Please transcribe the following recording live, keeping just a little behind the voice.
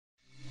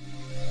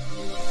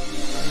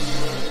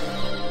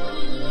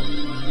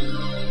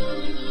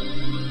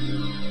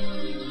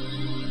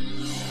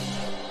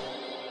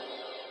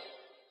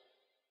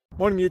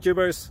Morning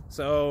YouTubers.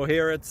 So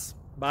here it's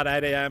about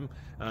 8 a.m.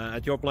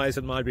 At your place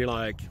it might be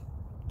like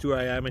 2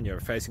 a.m. and you're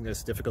facing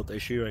this difficult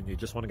issue and you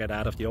just want to get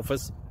out of the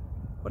office.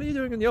 What are you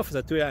doing in the office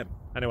at 2 a.m.?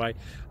 Anyway,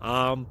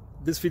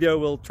 this video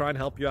will try and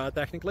help you out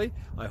technically.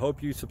 I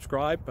hope you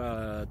subscribe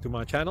to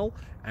my channel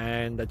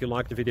and that you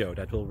like the video.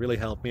 That will really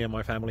help me and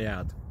my family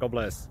out. God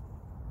bless.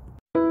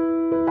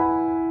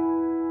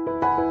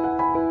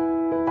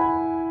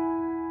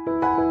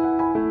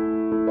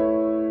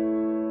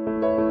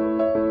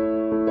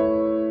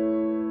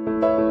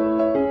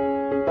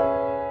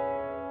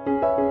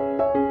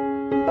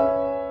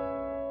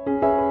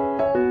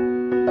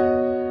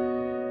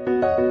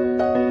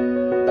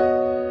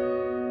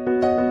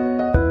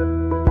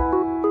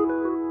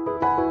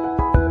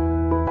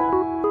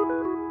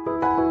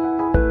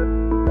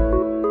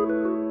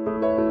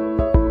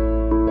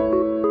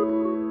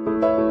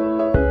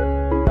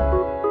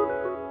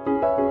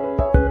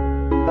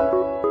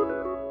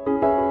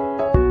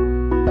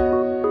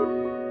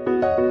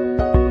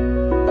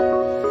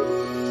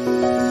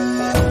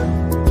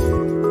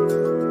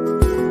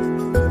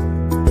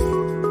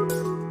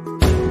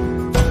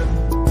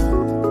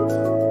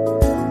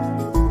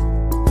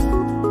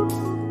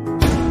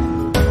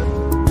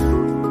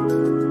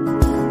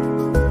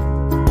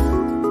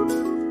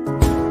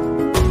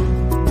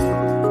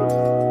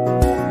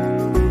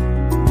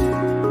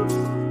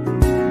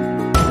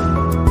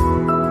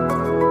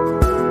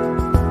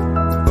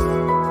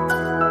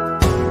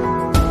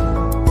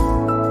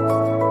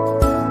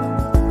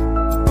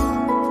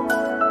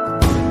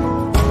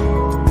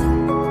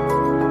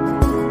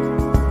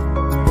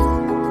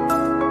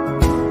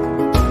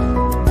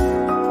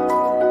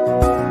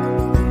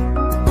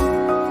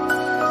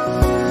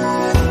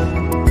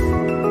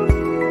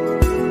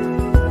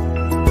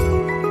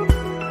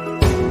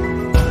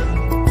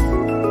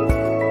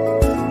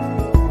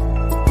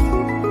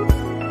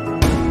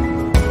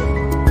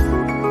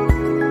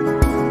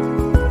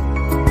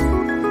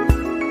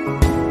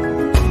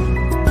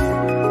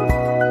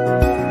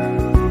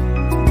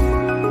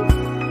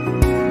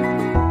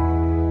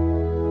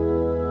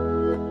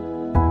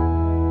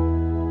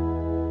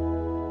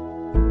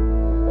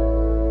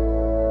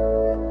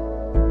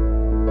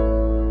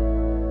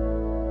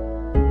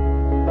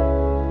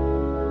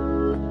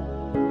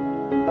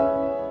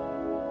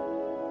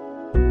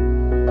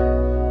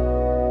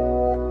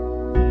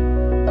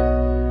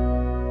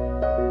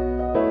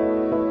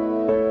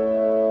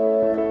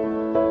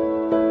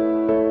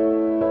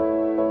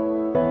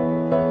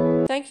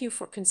 Thank you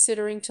for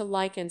considering to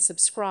like and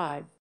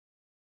subscribe.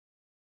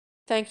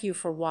 Thank you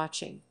for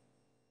watching.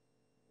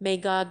 May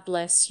God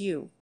bless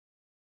you.